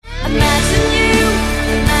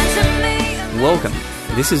Welcome.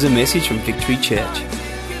 This is a message from Victory Church.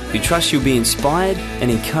 We trust you'll be inspired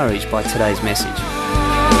and encouraged by today's message.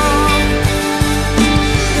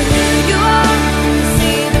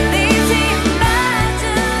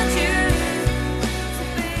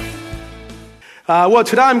 Well,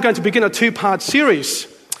 today I'm going to begin a two-part series.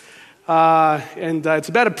 And it's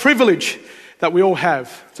about a privilege that we all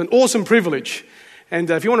have. It's an awesome privilege. And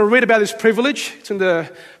if you want to read about this privilege, it's in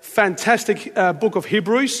the fantastic book of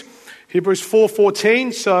Hebrews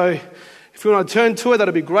 4:14. So if you want to turn to it,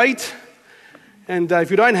 that'll be great. And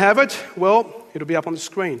if you don't have it, well, it'll be up on the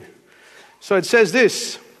screen. So it says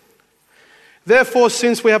this: "Therefore,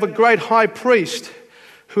 since we have a great high priest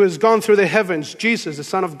who has gone through the heavens, Jesus, the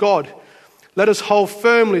Son of God, let us hold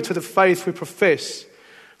firmly to the faith we profess.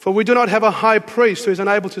 For we do not have a high priest who is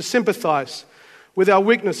unable to sympathize with our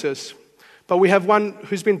weaknesses, but we have one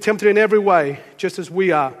who's been tempted in every way, just as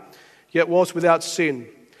we are, yet was without sin.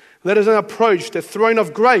 Let us then approach the throne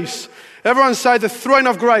of grace." Everyone say the throne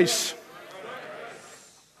of grace.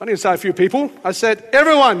 I didn't say a few people. I said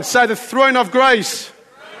everyone say the throne of grace.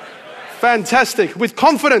 Fantastic. With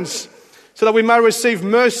confidence, so that we may receive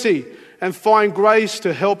mercy and find grace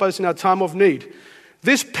to help us in our time of need.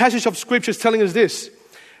 This passage of Scripture is telling us this: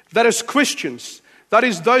 that as Christians, that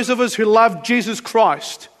is those of us who love Jesus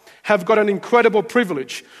Christ, have got an incredible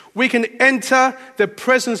privilege. We can enter the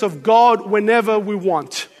presence of God whenever we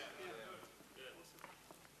want.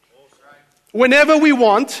 Whenever we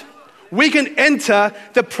want, we can enter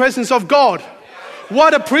the presence of God.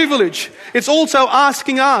 What a privilege. It's also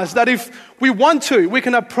asking us that if we want to, we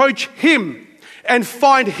can approach Him and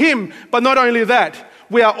find Him. But not only that,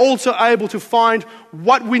 we are also able to find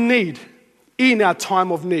what we need in our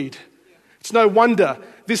time of need. It's no wonder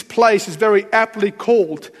this place is very aptly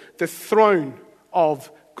called the throne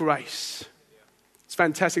of grace. It's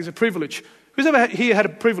fantastic. It's a privilege. Who's ever here had a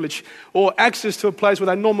privilege or access to a place where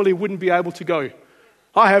they normally wouldn't be able to go?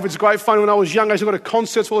 I have. It's great fun. When I was young, I used to go to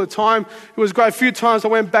concerts all the time. It was great. A few times I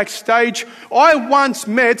went backstage. I once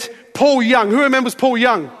met Paul Young. Who remembers Paul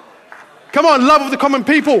Young? Come on, love of the common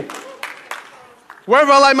people.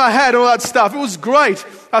 Wherever I lay my head, all that stuff. It was great.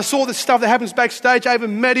 I saw the stuff that happens backstage. I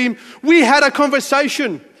even met him. We had a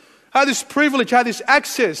conversation. I had this privilege. I had this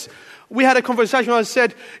access. We had a conversation. I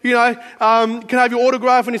said, can I have your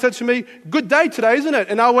autograph? And he said to me, "Good day today, isn't it?"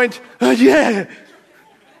 And I went, "Yeah."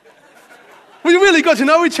 We really got to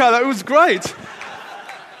know each other. It was great.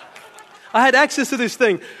 I had access to this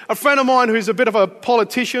thing. A friend of mine who's a bit of a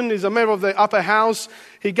politician, he's a member of the upper house.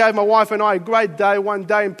 He gave my wife and I a great day one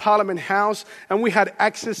day in Parliament House, and we had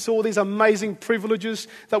access to all these amazing privileges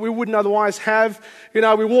that we wouldn't otherwise have. We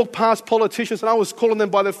walked past politicians and I was calling them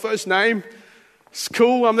by their first name. It's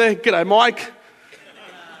cool. I'm there. "G'day, Mike."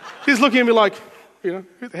 He's looking at me like, who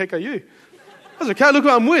the heck are you? I was okay. Look who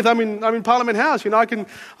I'm with. I'm in Parliament House.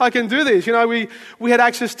 I can do this. We had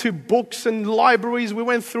access to books and libraries. We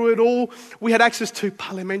went through it all. We had access to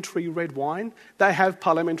parliamentary red wine. They have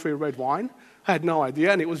parliamentary red wine. I had no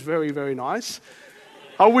idea, and it was very, very nice.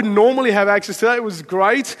 I wouldn't normally have access to that. It was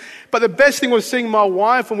great. But the best thing was seeing my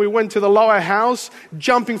wife when we went to the lower house,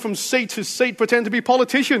 jumping from seat to seat, pretending to be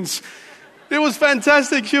politicians. It was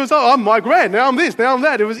fantastic. She was, "I'm my grand. Now I'm this. Now I'm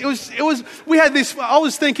that." It was. We had this. I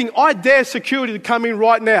was thinking, I dare security to come in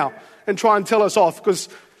right now and try and tell us off, because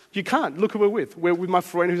you can't. Look who we're with. We're with my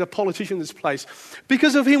friend who's a politician in this place.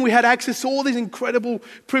 Because of him, we had access to all these incredible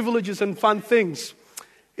privileges and fun things.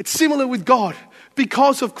 It's similar with God.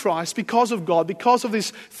 Because of Christ, because of God, because of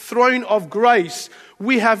this throne of grace,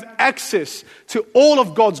 we have access to all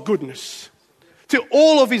of God's goodness, to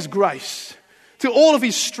all of His grace, to all of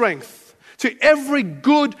His strength. To every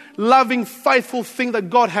good, loving, faithful thing that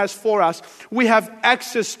God has for us, we have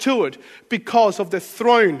access to it because of the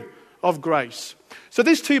throne of grace. So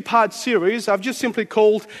this two-part series I've just simply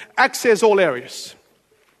called Access All Areas.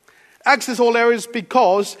 Access all areas,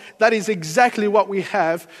 because that is exactly what we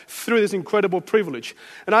have through this incredible privilege.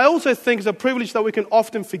 And I also think it's a privilege that we can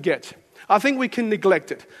often forget. I think we can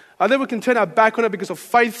neglect it. I think we can turn our back on it because of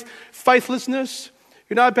faithlessness.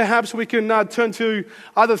 Perhaps we can turn to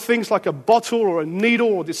other things like a bottle or a needle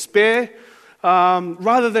or despair,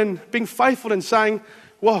 rather than being faithful and saying,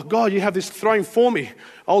 "Well, God, you have this throne for me.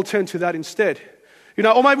 I'll turn to that instead."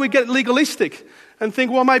 Or maybe we get legalistic and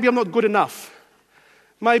think, "Well, maybe I'm not good enough.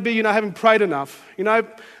 Maybe, I haven't prayed enough.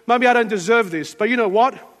 Maybe I don't deserve this." But you know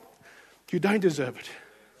what? You don't deserve it.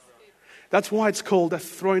 That's why it's called a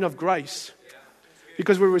throne of grace.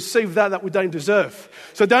 Because we receive that we don't deserve.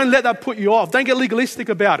 So don't let that put you off. Don't get legalistic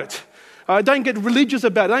about it. Don't get religious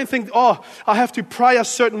about it. Don't think, I have to pray a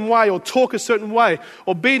certain way or talk a certain way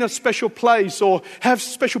or be in a special place or have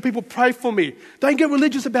special people pray for me. Don't get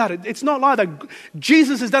religious about it. It's not like that.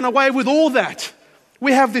 Jesus has done away with all that.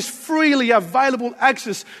 We have this freely available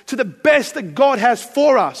access to the best that God has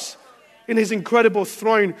for us in His incredible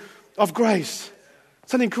throne of grace.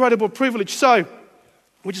 It's an incredible privilege. So,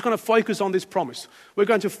 we're just going to focus on this promise. We're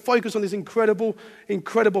going to focus on this incredible,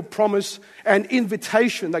 incredible promise and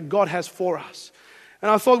invitation that God has for us.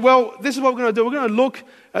 And I thought, well, this is what we're going to do. We're going to look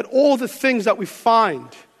at all the things that we find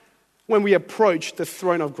when we approach the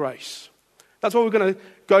throne of grace. That's what we're going to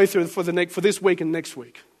go through for this week and next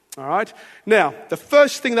week. All right? Now, the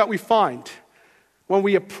first thing that we find when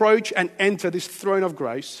we approach and enter this throne of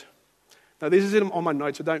grace. Now, this is on my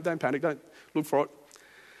notes, so don't panic. Don't look for it.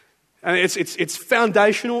 And it's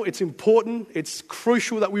foundational, it's important, it's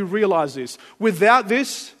crucial that we realize this. Without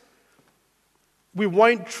this, we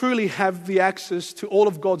won't truly have the access to all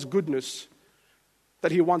of God's goodness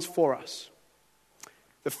that He wants for us.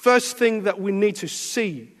 The first thing that we need to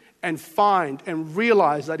see and find and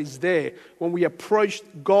realize that is there when we approach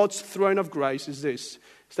God's throne of grace is this,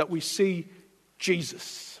 is that we see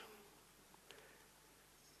Jesus.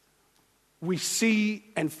 We see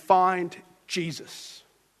and find Jesus.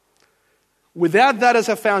 Without that as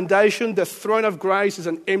a foundation, the throne of grace is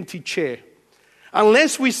an empty chair.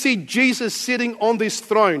 Unless we see Jesus sitting on this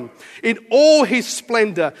throne in all His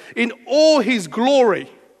splendor, in all His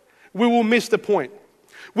glory, we will miss the point.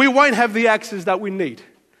 We won't have the access that we need.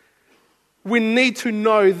 We need to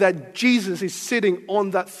know that Jesus is sitting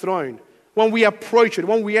on that throne. When we approach it,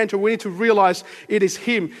 when we enter, we need to realize it is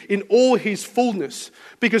Him in all His fullness.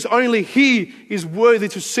 Because only He is worthy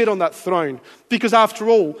to sit on that throne. Because after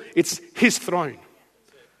all, it's His throne.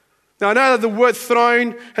 Now I know that the word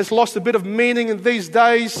throne has lost a bit of meaning in these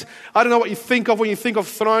days. I don't know what you think of when you think of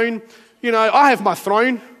throne. You know, I have my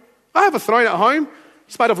throne. I have a throne at home.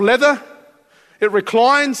 It's made of leather. It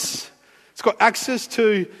reclines. It's got access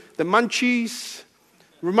to the munchies,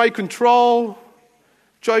 remote control.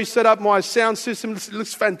 Joe set up my sound system. It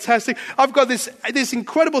looks fantastic. I've got this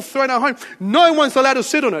incredible throne at home. No one's allowed to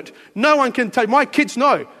sit on it. No one can take. My kids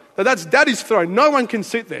know that that's Daddy's throne. No one can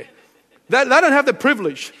sit there. They don't have the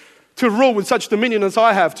privilege to rule with such dominion as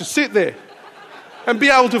I have, to sit there and be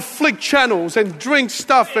able to flick channels and drink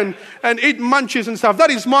stuff and eat munchies and stuff.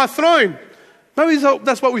 That is my throne. Maybe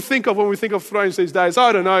that's what we think of when we think of thrones these days.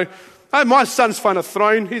 I don't know. My son's found a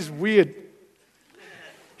throne. He's weird.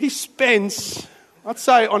 He spends, I'd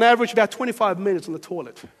say, on average, about 25 minutes on the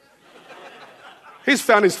toilet. He's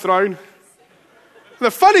found his throne.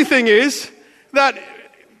 The funny thing is that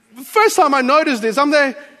the first time I noticed this, I'm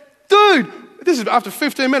there, dude, this is after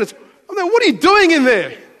 15 minutes. I'm there, what are you doing in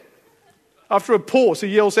there? After a pause, he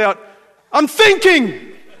yells out, I'm thinking.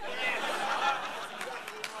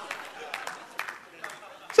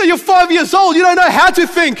 So you're 5 years old, you don't know how to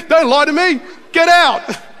think. Don't lie to me. Get out.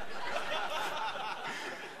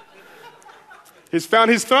 He's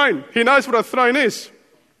found his throne. He knows what a throne is.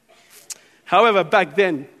 However, back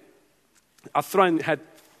then, a throne had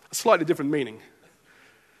a slightly different meaning.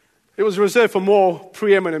 It was reserved for more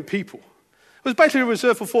preeminent people. It was basically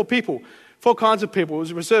reserved for four kinds of people. It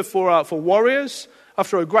was reserved for warriors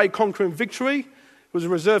after a great conquering victory. It was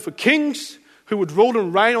reserved for kings who would rule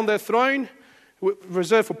and reign on their throne. It was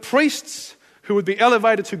reserved for priests who would be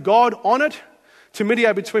elevated to God, honored, to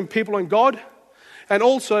mediate between people and God. And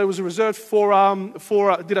also it was reserved for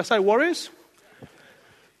did I say warriors?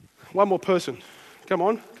 One more person. Come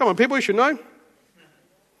on, people, you should know.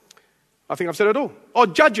 I think I've said it all. Oh,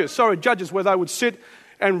 judges, where they would sit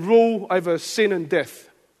and rule over sin and death.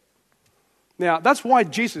 Now, that's why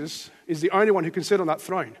Jesus is the only one who can sit on that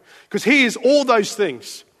throne. Because He is all those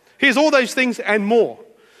things. He is all those things and more.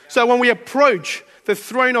 So when we approach the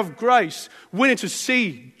throne of grace, we need to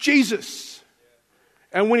see Jesus.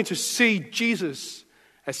 And we need to see Jesus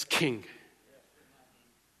as King.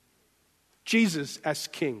 Jesus as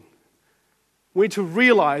King. We need to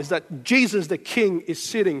realize that Jesus the King is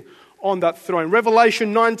sitting on that throne.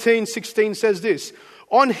 Revelation 19:16 says this,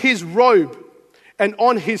 on His robe and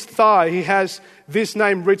on His thigh He has this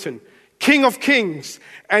name written, King of Kings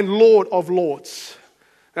and Lord of Lords.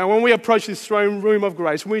 Now when we approach this throne room of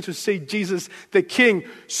grace, we need to see Jesus the King,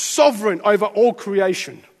 sovereign over all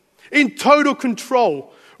creation, in total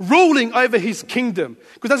control, ruling over his kingdom.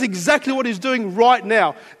 Because that's exactly what he's doing right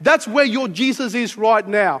now. That's where your Jesus is right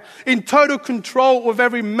now. In total control of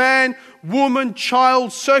every man, woman,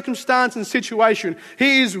 child, circumstance and situation.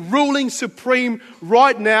 He is ruling supreme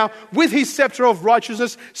right now with his scepter of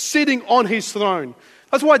righteousness sitting on his throne.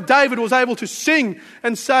 That's why David was able to sing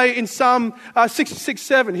and say in Psalm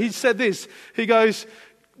 66:7, he said this, he goes,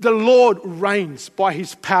 the Lord reigns by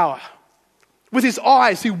his power. With his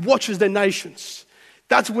eyes, he watches the nations.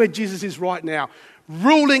 That's where Jesus is right now,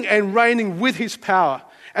 ruling and reigning with his power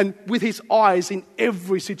and with his eyes in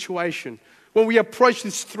every situation. When we approach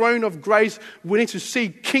this throne of grace, we need to see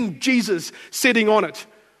King Jesus sitting on it.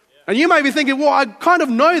 And you may be thinking, well, I kind of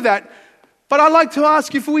know that. But I'd like to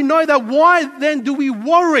ask you, if we know that, why then do we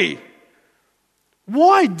worry?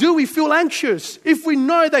 Why do we feel anxious? If we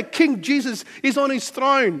know that King Jesus is on his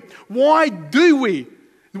throne, why do we?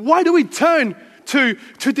 Why do we turn to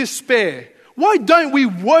despair? Why don't we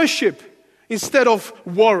worship instead of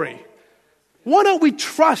worry? Why don't we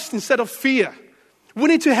trust instead of fear? We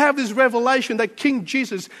need to have this revelation that King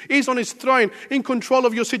Jesus is on his throne, in control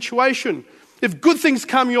of your situation. If good things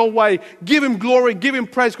come your way, give him glory, give him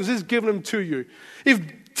praise, because he's given them to you. If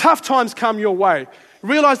tough times come your way,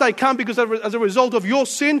 realize they come because as a result of your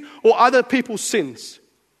sin or other people's sins.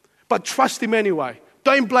 But trust him anyway.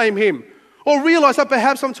 Don't blame him. Or realize that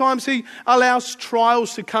perhaps sometimes he allows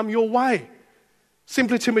trials to come your way,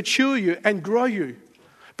 simply to mature you and grow you.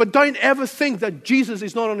 But don't ever think that Jesus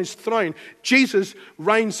is not on his throne. Jesus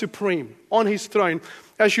reigns supreme on his throne.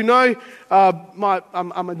 As you know,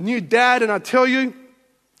 I'm a new dad, and I tell you,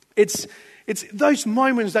 it's those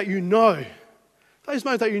moments that you know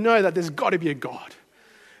that there's got to be a God.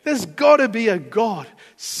 There's got to be a God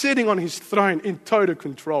sitting on his throne in total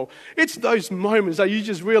control. It's those moments that you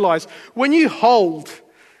just realize when you hold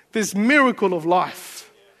this miracle of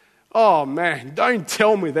life, oh man, don't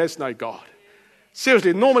tell me there's no God.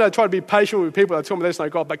 Seriously, normally I try to be patient with people that tell me there's no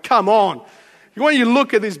God, but come on. When you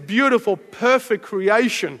look at this beautiful, perfect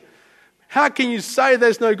creation, how can you say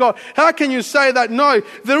there's no God? How can you say that no,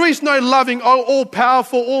 there is no loving,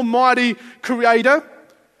 all-powerful, almighty creator,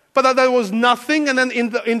 but that there was nothing, and then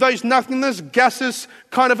in those nothingness, gases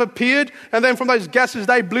kind of appeared, and then from those gases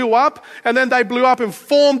they blew up, and then they blew up and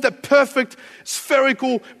formed the perfect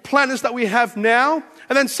spherical planets that we have now.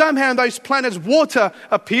 And then somehow in those planets, water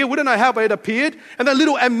appeared. We don't know how, but it appeared. And then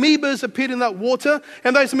little amoebas appeared in that water.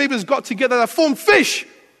 And those amoebas got together. They formed fish.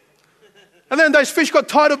 And then those fish got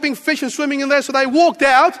tired of being fish and swimming in there. So they walked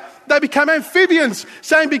out. They became amphibians.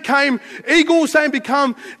 Same became eagles. Same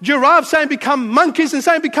become giraffes. Same become monkeys. And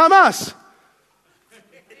same become us.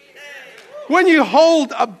 When you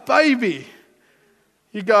hold a baby,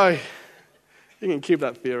 you go, you can keep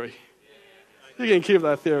that theory. You can keep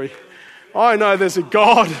that theory. I know there's a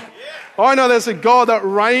God. I know there's a God that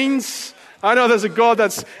reigns. I know there's a God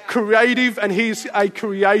that's creative, and he's a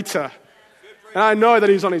creator. And I know that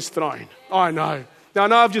he's on his throne. I know. Now, I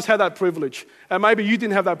know I've just had that privilege. And maybe you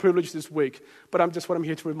didn't have that privilege this week, but I'm just what I'm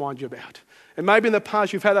here to remind you about. And maybe in the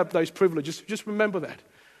past you've had those privileges. Just remember that.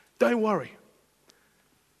 Don't worry.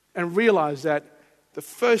 And realize that the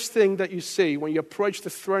first thing that you see when you approach the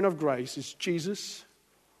throne of grace is Jesus.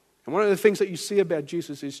 And one of the things that you see about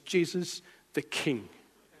Jesus is Jesus the King,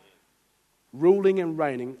 ruling and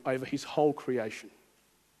reigning over his whole creation.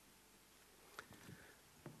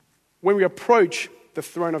 When we approach the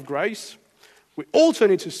throne of grace, we also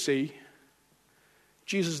need to see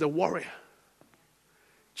Jesus the warrior.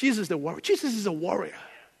 Jesus the warrior. Jesus is a warrior.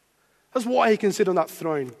 That's why he can sit on that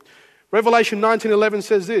throne. Revelation 19:11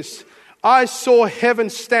 says this, I saw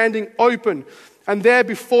heaven standing open, and there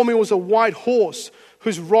before me was a white horse,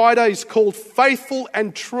 whose rider is called Faithful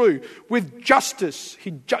and True. With justice,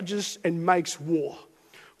 he judges and makes war.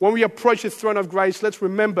 When we approach the throne of grace, let's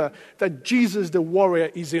remember that Jesus the warrior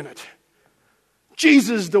is in it.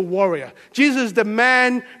 Jesus the warrior. Jesus the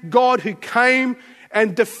man, God, who came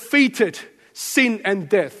and defeated sin and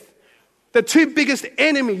death. The two biggest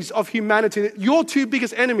enemies of humanity, your two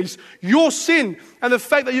biggest enemies, your sin and the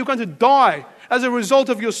fact that you're going to die as a result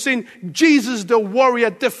of your sin, Jesus the warrior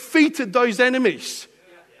defeated those enemies.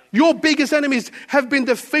 Your biggest enemies have been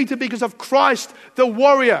defeated because of Christ the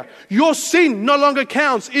warrior. Your sin no longer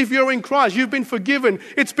counts if you're in Christ. You've been forgiven.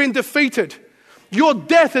 It's been defeated. Your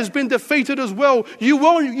death has been defeated as well. You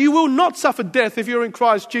will not suffer death if you're in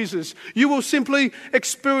Christ Jesus. You will simply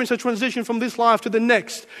experience a transition from this life to the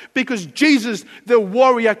next, because Jesus, the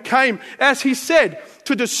warrior, came, as he said,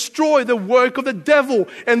 to destroy the work of the devil.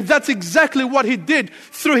 And that's exactly what he did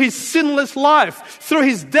through his sinless life, through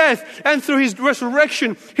his death and through his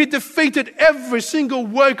resurrection. He defeated every single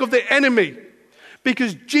work of the enemy,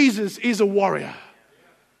 because Jesus is a warrior.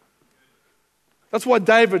 That's why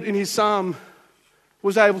David in his psalm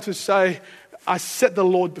was able to say, I set the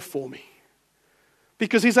Lord before me.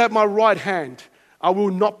 Because he's at my right hand, I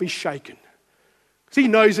will not be shaken. Because he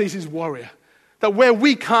knows he's his warrior. That where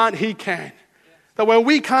we can't, he can. That where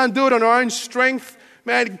we can't do it on our own strength,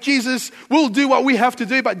 man, Jesus will do what we have to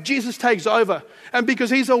do, but Jesus takes over. And because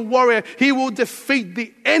he's a warrior, he will defeat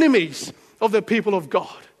the enemies of the people of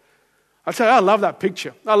God. I tell you, I love that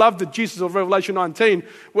picture. I love the Jesus of Revelation 19,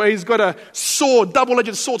 where he's got a sword,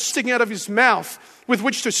 double-edged sword sticking out of his mouth with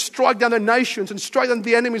which to strike down the nations and strike down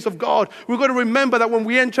the enemies of God. We've got to remember that when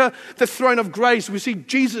we enter the throne of grace, we see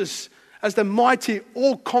Jesus as the mighty,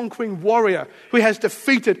 all-conquering warrior who has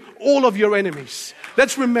defeated all of your enemies.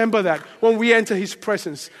 Let's remember that when we enter his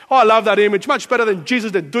presence. Oh, I love that image. Much better than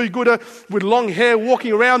Jesus the do-gooder with long hair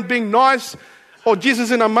walking around being nice. Or Jesus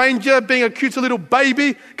in a manger being a cute little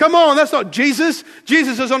baby. Come on, that's not Jesus.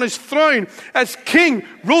 Jesus is on his throne as king,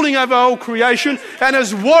 ruling over all creation, and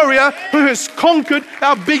as warrior who has conquered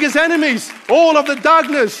our biggest enemies. All of the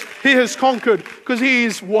darkness he has conquered because he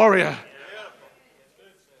is warrior.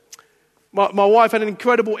 My wife had an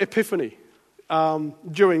incredible epiphany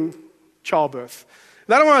during childbirth.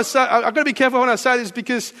 And I don't want to say, I've got to be careful when I say this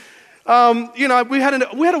because we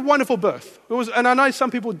had a wonderful birth. And I know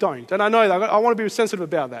some people don't. And I know that. I want to be sensitive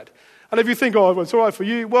about that. And if you think, oh, it's all right for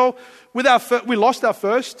you. Well, we lost our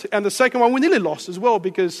first. And the second one, we nearly lost as well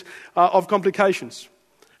because of complications.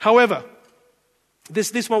 However,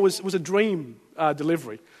 this one was a dream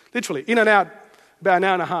delivery. Literally, in and out, about an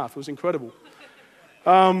hour and a half. It was incredible.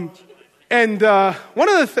 And one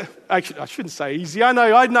of the actually, I shouldn't say easy. I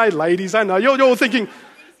know, ladies. I know. You're all thinking,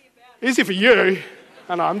 easy for you.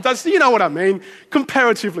 I know, you know what I mean,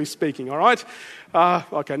 comparatively speaking, all right?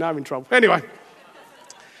 Okay, now I'm in trouble. Anyway.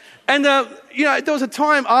 And, there was a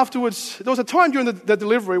time afterwards, during the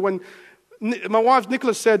delivery when my wife,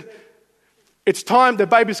 Nicholas, said, it's time, the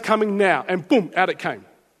baby's coming now. And boom, out it came.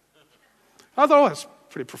 I thought, that's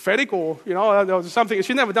pretty prophetic or, there was something,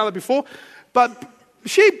 she'd never done it before. But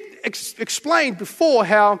she explained before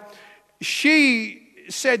how she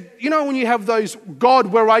said, when you have those God,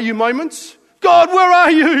 where are you moments? God, where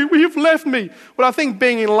are you? You've left me. Well, I think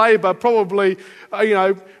being in labour probably,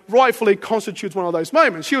 rightfully constitutes one of those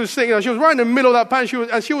moments. She was thinking, she was right in the middle of that pain,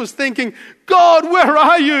 she was thinking, God, where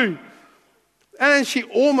are you? And then she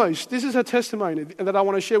almost, this is her testimony that I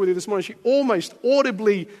want to share with you this morning, she almost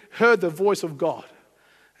audibly heard the voice of God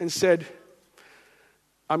and said,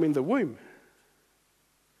 I'm in the womb.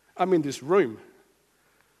 I'm in this room.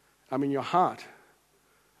 I'm in your heart.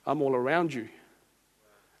 I'm all around you.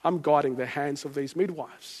 I'm guiding the hands of these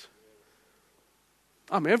midwives.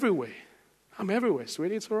 I'm everywhere. I'm everywhere,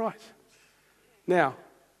 sweetie. It's all right. Now,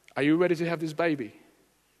 are you ready to have this baby?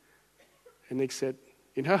 And Nick said,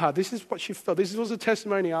 in her heart, this is what she felt. This was a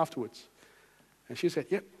testimony afterwards. And she said,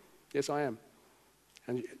 yep, yes, I am.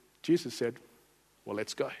 And Jesus said, well,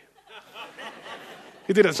 let's go.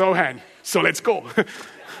 He did a Zohan, so let's go.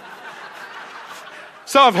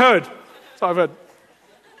 So I've heard.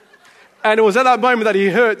 And it was at that moment that he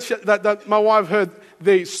heard, that my wife heard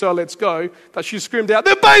the so let's go, that she screamed out,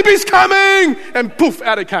 the baby's coming! And poof,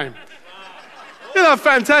 out it came. Isn't that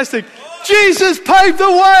fantastic? Jesus paved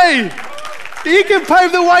the way. He can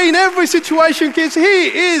pave the way in every situation, kids. He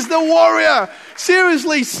is the warrior.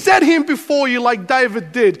 Seriously, set him before you like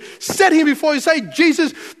David did. Set him before you. Say,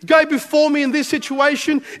 Jesus, go before me in this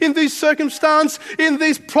situation, in this circumstance, in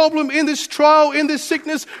this problem, in this trial, in this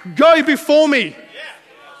sickness. Go before me.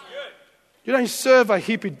 You don't serve a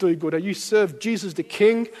hippie do-gooder. You serve Jesus the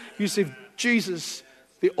King. You serve Jesus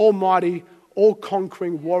the Almighty,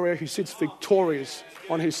 all-conquering warrior who sits victorious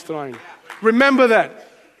on his throne. Remember that.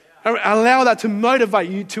 Allow that to motivate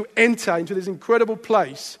you to enter into this incredible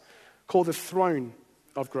place called the throne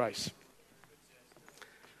of grace.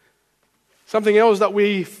 Something else that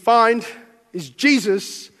we find is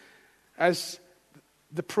Jesus as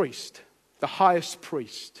the priest, the highest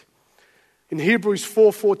priest. In Hebrews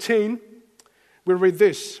 4:14, we read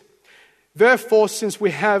this. Therefore, since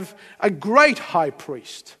we have a great high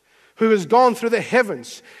priest who has gone through the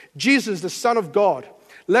heavens, Jesus, the Son of God,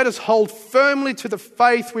 let us hold firmly to the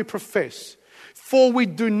faith we profess. For we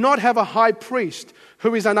do not have a high priest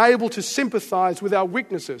who is unable to sympathize with our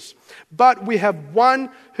weaknesses, but we have one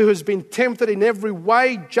who has been tempted in every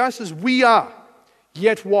way just as we are,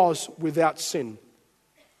 yet was without sin.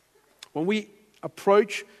 When we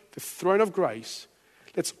approach the throne of grace,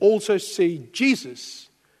 let's also see Jesus,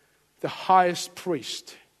 the highest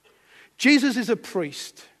priest. Jesus is a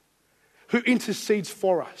priest who intercedes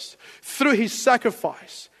for us. Through his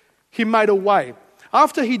sacrifice, he made a way.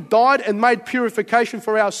 After he died and made purification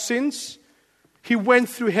for our sins, He went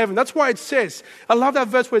through heaven. That's why it says, I love that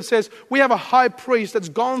verse where it says, we have a high priest that's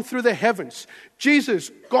gone through the heavens. Jesus,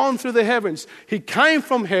 gone through the heavens. He came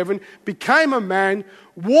from heaven, became a man,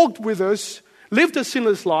 walked with us, lived a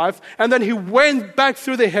sinless life, and then he went back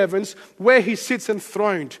through the heavens where he sits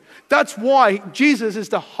enthroned. That's why Jesus is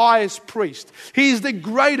the highest priest. He is the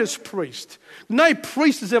greatest priest. No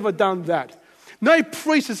priest has ever done that. No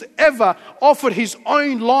priest has ever offered his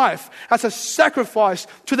own life as a sacrifice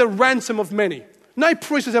to the ransom of many. No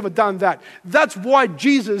priest has ever done that. That's why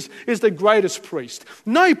Jesus is the greatest priest.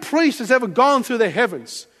 No priest has ever gone through the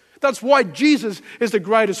heavens. That's why Jesus is the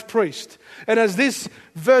greatest priest. And as this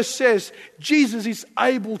verse says, Jesus is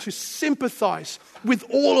able to sympathize with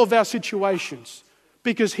all of our situations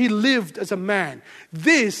because he lived as a man.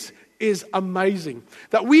 This is amazing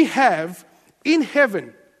that we have in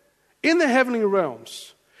heaven, in the heavenly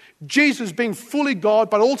realms, Jesus being fully God,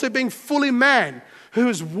 but also being fully man, who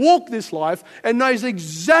has walked this life and knows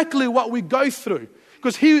exactly what we go through.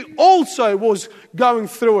 Because he also was going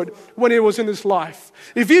through it when he was in this life.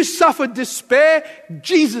 If you suffered despair,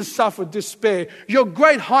 Jesus suffered despair. Your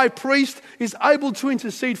great high priest is able to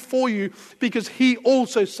intercede for you because he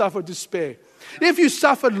also suffered despair. If you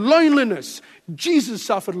suffered loneliness, Jesus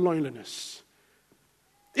suffered loneliness.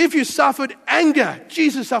 If you suffered anger,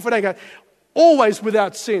 Jesus suffered anger, always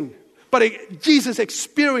without sin. But Jesus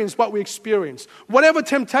experienced what we experience. Whatever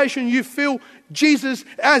temptation you feel, Jesus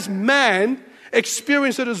as man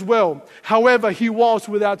experienced it as well. However, he was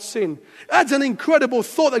without sin. That's an incredible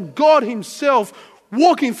thought that God himself,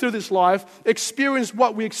 walking through this life, experienced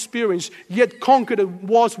what we experience, yet conquered it,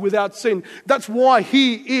 was without sin. That's why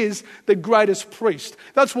he is the greatest priest.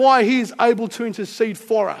 That's why he is able to intercede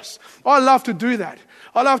for us. I love to do that.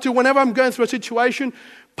 I love to, whenever I'm going through a situation,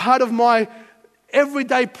 part of my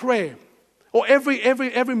everyday prayer, or every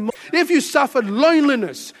if you suffered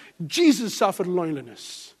loneliness, Jesus suffered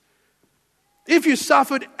loneliness. If you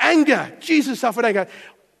suffered anger, Jesus suffered anger,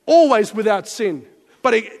 always without sin.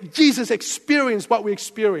 But Jesus experienced what we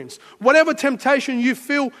experience. Whatever temptation you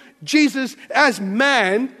feel, Jesus as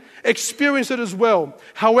man experienced it as well.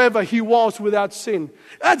 However, he was without sin.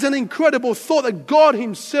 That's an incredible thought that God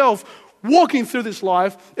himself, walking through this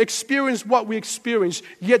life, experienced what we experience,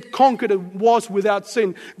 yet conquered it, was without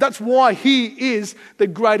sin. That's why he is the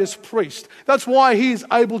greatest priest. That's why he is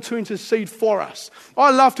able to intercede for us.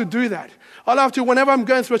 I love to do that. I love to, whenever I'm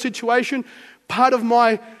going through a situation, part of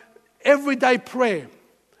my everyday prayer,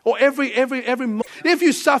 or if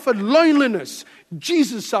you suffered loneliness,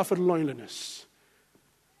 Jesus suffered loneliness.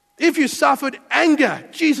 If you suffered anger,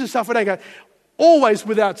 Jesus suffered anger, always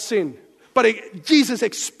without sin. But Jesus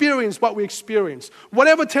experienced what we experience.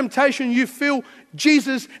 Whatever temptation you feel,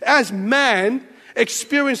 Jesus as man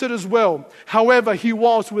experienced it as well. However, he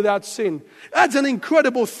was without sin. That's an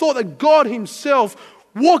incredible thought that God himself,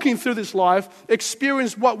 walking through this life,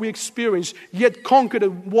 experienced what we experience, yet conquered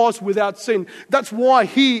it, was without sin. That's why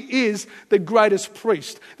he is the greatest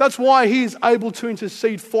priest. That's why he is able to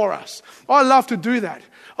intercede for us. I love to do that.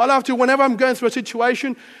 I love to, whenever I'm going through a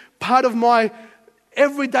situation, part of my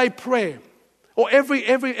everyday prayer, or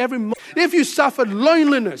if you suffered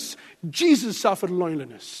loneliness, Jesus suffered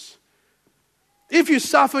loneliness. If you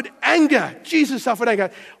suffered anger, Jesus suffered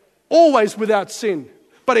anger, always without sin.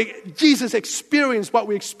 But Jesus experienced what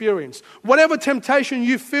we experience. Whatever temptation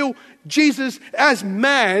you feel, Jesus as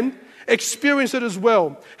man experienced it as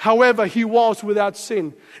well. However, he was without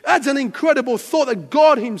sin. That's an incredible thought that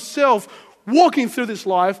God himself, walking through this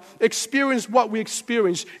life, experienced what we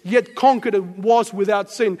experience, yet conquered it, was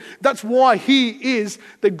without sin. That's why he is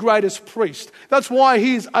the greatest priest. That's why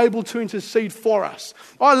he is able to intercede for us.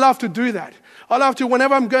 I love to do that. I love to,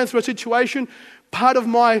 whenever I'm going through a situation, part of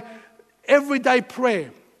my everyday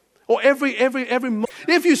prayer, or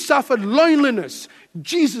if you suffered loneliness,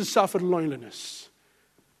 Jesus suffered loneliness.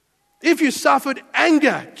 If you suffered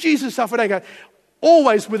anger, Jesus suffered anger,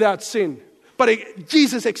 always without sin. But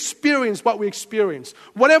Jesus experienced what we experience.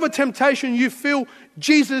 Whatever temptation you feel,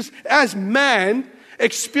 Jesus as man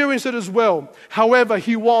experienced it as well. However,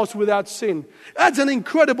 he was without sin. That's an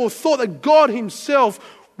incredible thought that God himself,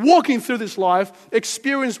 walking through this life,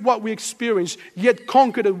 experienced what we experience, yet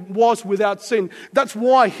conquered it, was without sin. That's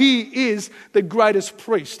why he is the greatest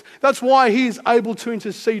priest. That's why he is able to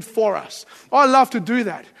intercede for us. I love to do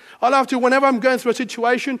that. I love to, whenever I'm going through a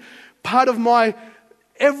situation, part of my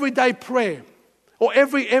everyday prayer, or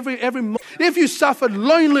if you suffered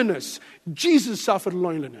loneliness, Jesus suffered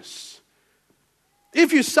loneliness.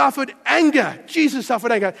 If you suffered anger, Jesus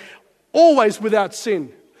suffered anger, always without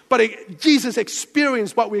sin. But Jesus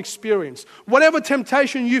experienced what we experience. Whatever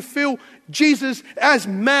temptation you feel, Jesus as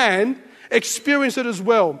man experienced it as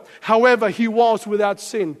well. However, he was without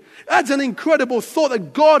sin. That's an incredible thought,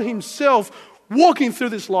 that God himself, walking through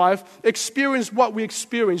this life, experienced what we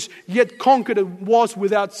experienced, yet conquered it, was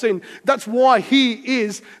without sin. That's why he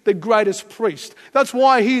is the greatest priest. That's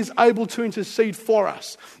why he is able to intercede for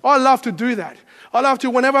us. I love to do that. I love to,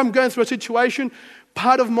 whenever I'm going through a situation,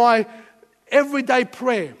 part of my everyday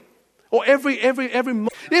prayer, or every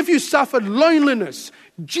if you suffered loneliness,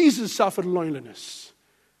 Jesus suffered loneliness.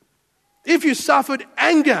 If you suffered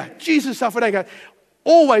anger, Jesus suffered anger,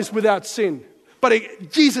 always without sin.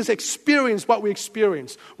 But Jesus experienced what we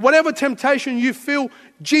experience. Whatever temptation you feel,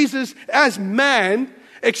 Jesus, as man,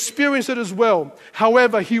 experienced it as well.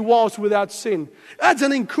 However, he was without sin. That's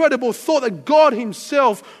an incredible thought, that God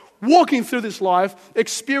himself, walking through this life,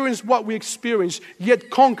 experienced what we experienced,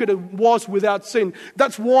 yet conquered it, was without sin.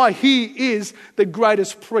 That's why he is the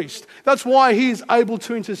greatest priest. That's why he is able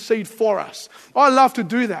to intercede for us. I love to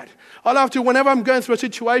do that. I love to, whenever I'm going through a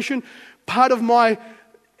situation, part of my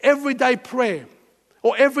everyday prayer,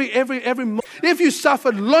 or if you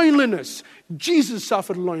suffered loneliness, Jesus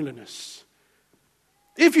suffered loneliness.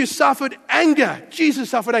 If you suffered anger, Jesus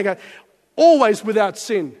suffered anger, always without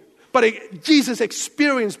sin. But Jesus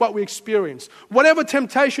experienced what we experience. Whatever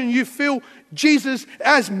temptation you feel, Jesus,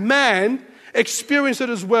 as man, experienced it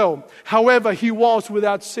as well. However, he was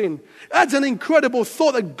without sin. That's an incredible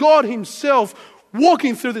thought, that God himself,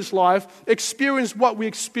 walking through this life, experienced what we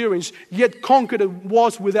experienced, yet conquered it,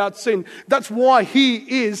 was without sin. That's why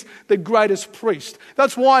he is the greatest priest.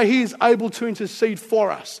 That's why he is able to intercede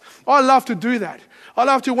for us. I love to do that. I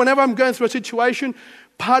love to, whenever I'm going through a situation,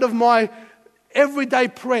 part of my everyday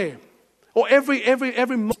prayer, or every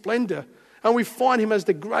splendor, and we find him as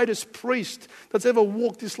the greatest priest that's ever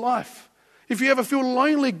walked this life. If you ever feel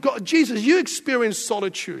lonely, God, Jesus, you experience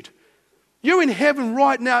solitude. You're in heaven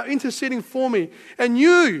right now interceding for me. And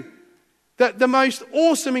you, that the most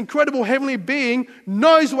awesome, incredible heavenly being,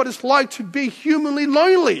 knows what it's like to be humanly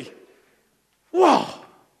lonely. Wow,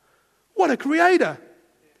 what a creator.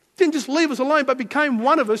 Didn't just leave us alone, but became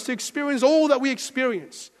one of us to experience all that we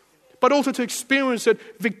experience, but also to experience it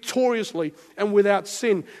victoriously and without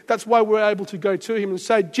sin. That's why we're able to go to him and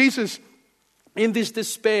say, Jesus, in this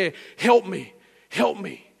despair, help me, help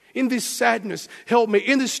me. In this sadness, help me.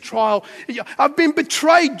 In this trial, I've been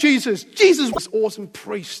betrayed, Jesus. Jesus was an awesome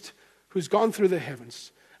priest who's gone through the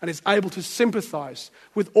heavens and is able to sympathize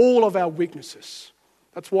with all of our weaknesses.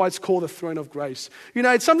 That's why it's called the throne of grace. You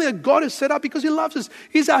know, it's something that God has set up because he loves us.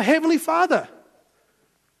 He's our heavenly Father.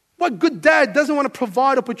 What good dad doesn't want to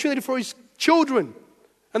provide opportunity for his children?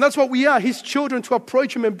 And that's what we are, his children, to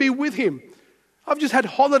approach him and be with him. I've just had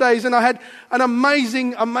holidays and I had an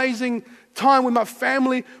amazing time with my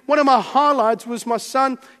family. One of my highlights was my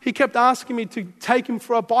son. He kept asking me to take him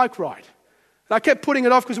for a bike ride. And I kept putting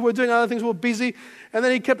it off because we were doing other things, we were busy. And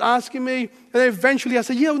then he kept asking me. And then eventually I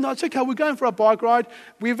said, yeah, no, it's okay. We're going for a bike ride.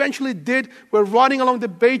 We eventually did. We're riding along the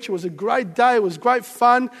beach. It was a great day. It was great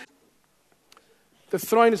fun. The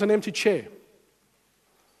throne is an empty chair.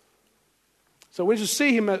 So when you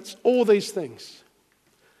see him, it's all these things.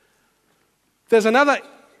 There's another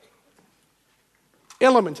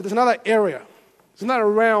element, there's another area, there's another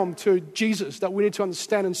realm to Jesus that we need to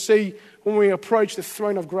understand and see when we approach the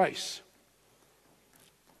throne of grace.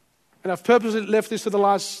 And I've purposely left this to the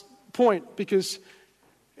last point because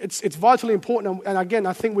it's vitally important, and again,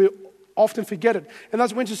 I think we often forget it. And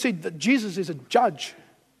that's when to see that Jesus is a judge.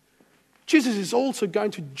 Jesus is also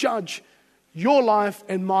going to judge your life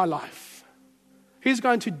and my life. He's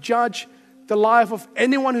going to judge the life of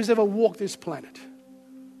anyone who's ever walked this planet.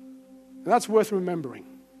 And that's worth remembering.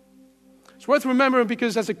 It's worth remembering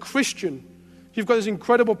because as a Christian, you've got this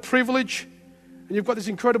incredible privilege and you've got this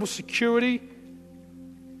incredible security,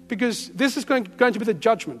 because this is going to be the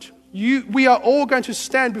judgment. We are all going to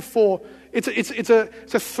stand before, it's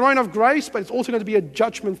a throne of grace, but it's also going to be a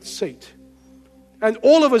judgment seat. And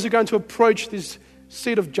all of us are going to approach this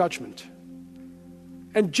seat of judgment.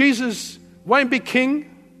 And Jesus won't be king,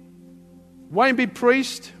 won't be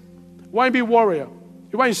priest, won't be warrior.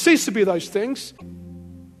 He won't cease to be those things.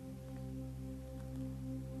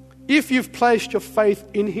 If you've placed your faith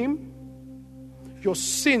in him, your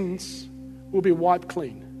sins will be wiped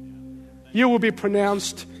clean. You will be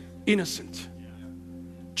pronounced innocent.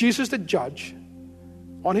 Jesus, the judge,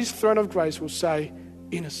 on his throne of grace will say,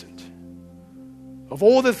 innocent. Of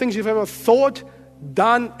all the things you've ever thought,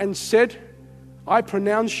 done, and said, I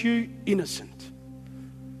pronounce you innocent.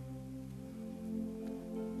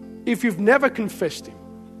 If you've never confessed him,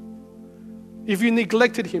 if you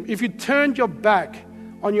neglected him, if you turned your back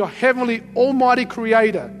on your heavenly, almighty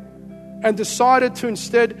creator and decided to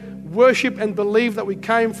instead worship and believe that we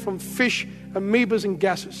came from fish, amoebas and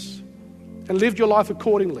gases, and lived your life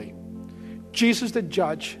accordingly, Jesus the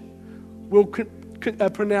judge will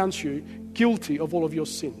pronounce you guilty of all of your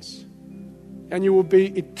sins, and you will be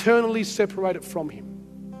eternally separated from him.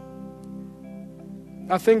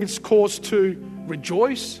 I think it's cause to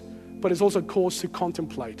rejoice, but it's also cause to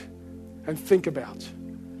contemplate and think about.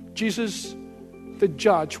 Jesus the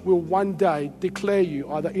judge will one day declare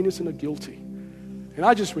you either innocent or guilty. And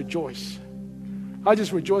I just rejoice. I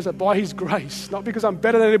just rejoice that by his grace, not because I'm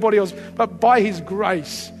better than anybody else, but by his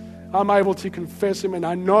grace, I'm able to confess him, and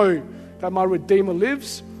I know that my Redeemer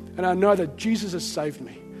lives, and I know that Jesus has saved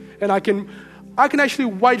me. And I can actually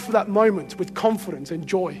wait for that moment with confidence and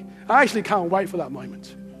joy. I actually can't wait for that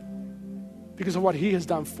moment because of what he has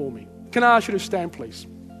done for me. Can I ask you to stand, please?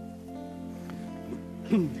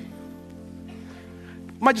 I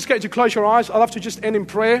might just get you to close your eyes. I'd love to just end in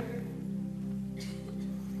prayer. I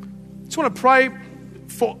just want to pray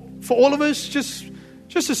for all of us, just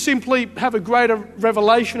to simply have a greater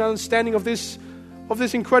revelation and understanding of this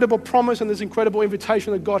incredible promise and this incredible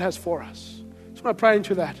invitation that God has for us. I just want to pray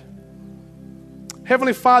into that.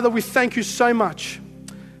 Heavenly Father, we thank you so much.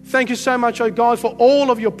 Thank you so much, oh God, for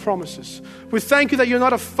all of your promises. We thank you that you're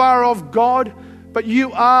not a far-off God, but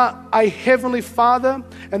you are a heavenly Father,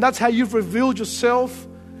 and that's how you've revealed yourself.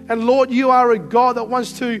 And Lord, you are a God that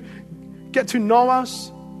wants to get to know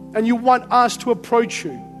us, and you want us to approach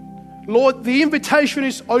you. Lord, the invitation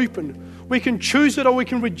is open. We can choose it or we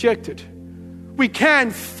can reject it. We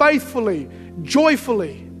can faithfully,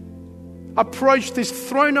 joyfully approach this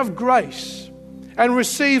throne of grace and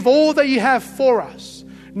receive all that you have for us,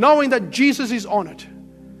 knowing that Jesus is on it.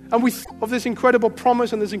 And we of this incredible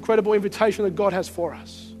promise and this incredible invitation that God has for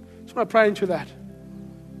us. So I want to pray into that.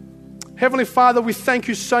 Heavenly Father, we thank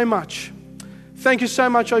you so much. Thank you so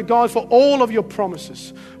much, oh God, for all of your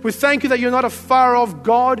promises. We thank you that you're not a far-off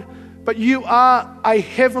God, but you are a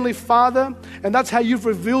heavenly Father, and that's how you've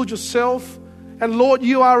revealed yourself. And Lord,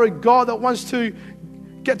 you are a God that wants to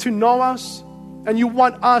get to know us, and you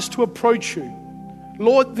want us to approach you.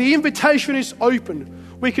 Lord, the invitation is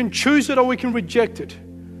open. We can choose it or we can reject it.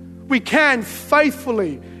 We can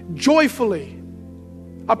faithfully, joyfully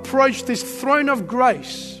approach this throne of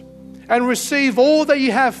grace and receive all that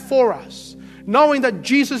you have for us, knowing that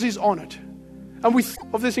Jesus is on it. And we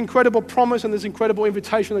of this incredible promise and this incredible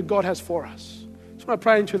invitation that God has for us. So I want to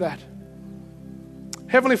pray into that.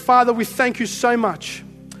 Heavenly Father, we thank you so much.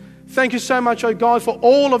 Thank you so much, oh God, for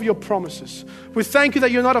all of your promises. We thank you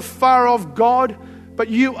that you're not a far-off God, but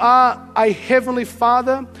you are a heavenly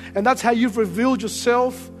Father, and that's how you've revealed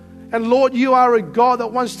yourself. And Lord, you are a God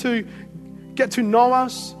that wants to get to know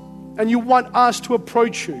us, and you want us to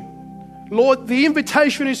approach you. Lord, the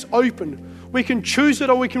invitation is open. We can choose it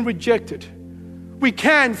or we can reject it. We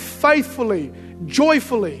can faithfully,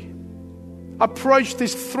 joyfully approach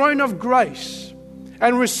this throne of grace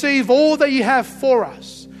and receive all that you have for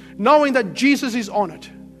us, knowing that Jesus is on it.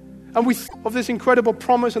 And we of this incredible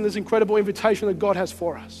promise and this incredible invitation that God has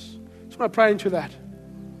for us. So I want to pray into that.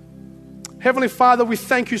 Heavenly Father, we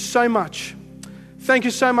thank you so much. Thank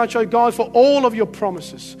you so much, oh God, for all of your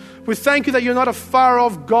promises. We thank you that you're not a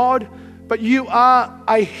far-off God, but you are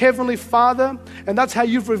a heavenly Father, and that's how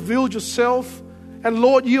you've revealed yourself. And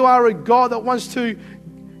Lord, you are a God that wants to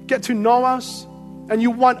get to know us, and you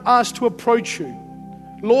want us to approach you.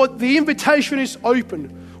 Lord, the invitation is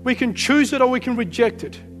open. We can choose it or we can reject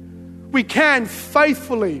it. We can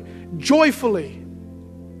faithfully, joyfully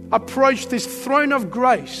approach this throne of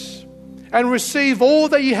grace and receive all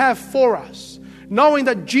that you have for us, knowing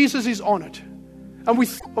that Jesus is on it. And we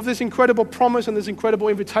of this incredible promise and this incredible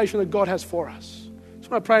invitation that God has for us. So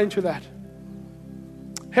I want to pray into that.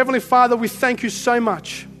 Heavenly Father, we thank you so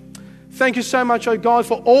much. Thank you so much, oh God,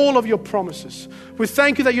 for all of your promises. We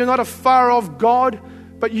thank you that you're not a far-off God,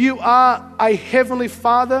 but you are a heavenly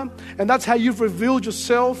Father, and that's how you've revealed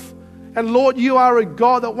yourself. And Lord, you are a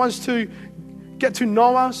God that wants to get to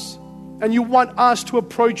know us, and you want us to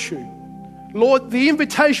approach you. Lord, the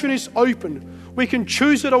invitation is open. We can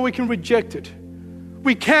choose it or we can reject it.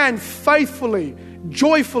 We can faithfully,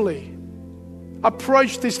 joyfully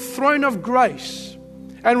approach this throne of grace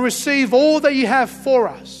and receive all that you have for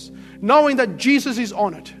us, knowing that Jesus is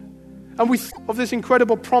on it. And we of this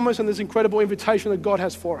incredible promise and this incredible invitation that God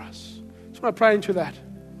has for us. So I want to pray into that.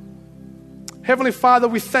 Heavenly Father,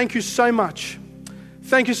 we thank you so much.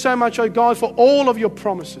 Thank you so much, oh God, for all of your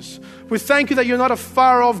promises. We thank you that you're not a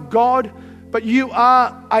far-off God, but you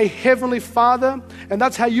are a heavenly Father, and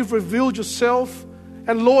that's how you've revealed yourself.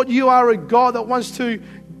 And Lord, you are a God that wants to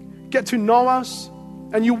get to know us,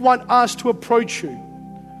 and you want us to approach you.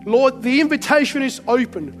 Lord, the invitation is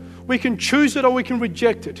open. We can choose it or we can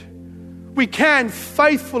reject it. We can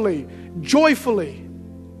faithfully, joyfully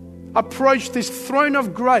approach this throne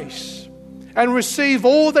of grace and receive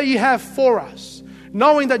all that you have for us,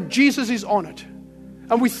 knowing that Jesus is on it.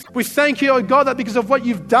 And we thank you, oh God, that because of what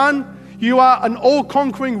you've done, you are an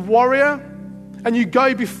all-conquering warrior and you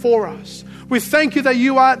go before us. We thank you that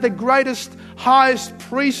you are the greatest, highest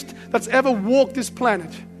priest that's ever walked this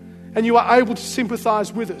planet, and you are able to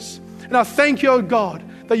sympathize with us. And I thank you, oh God,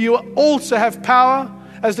 that you also have power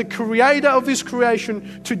as the creator of this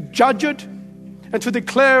creation to judge it and to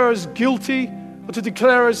declare us guilty or to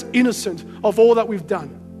declare us innocent of all that we've done.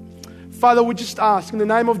 Father, we just ask in the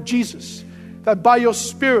name of Jesus that by your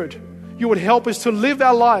Spirit, you would help us to live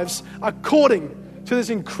our lives according to this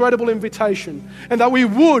incredible invitation, and that we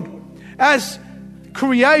would, as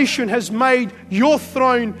creation has made your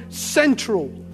throne central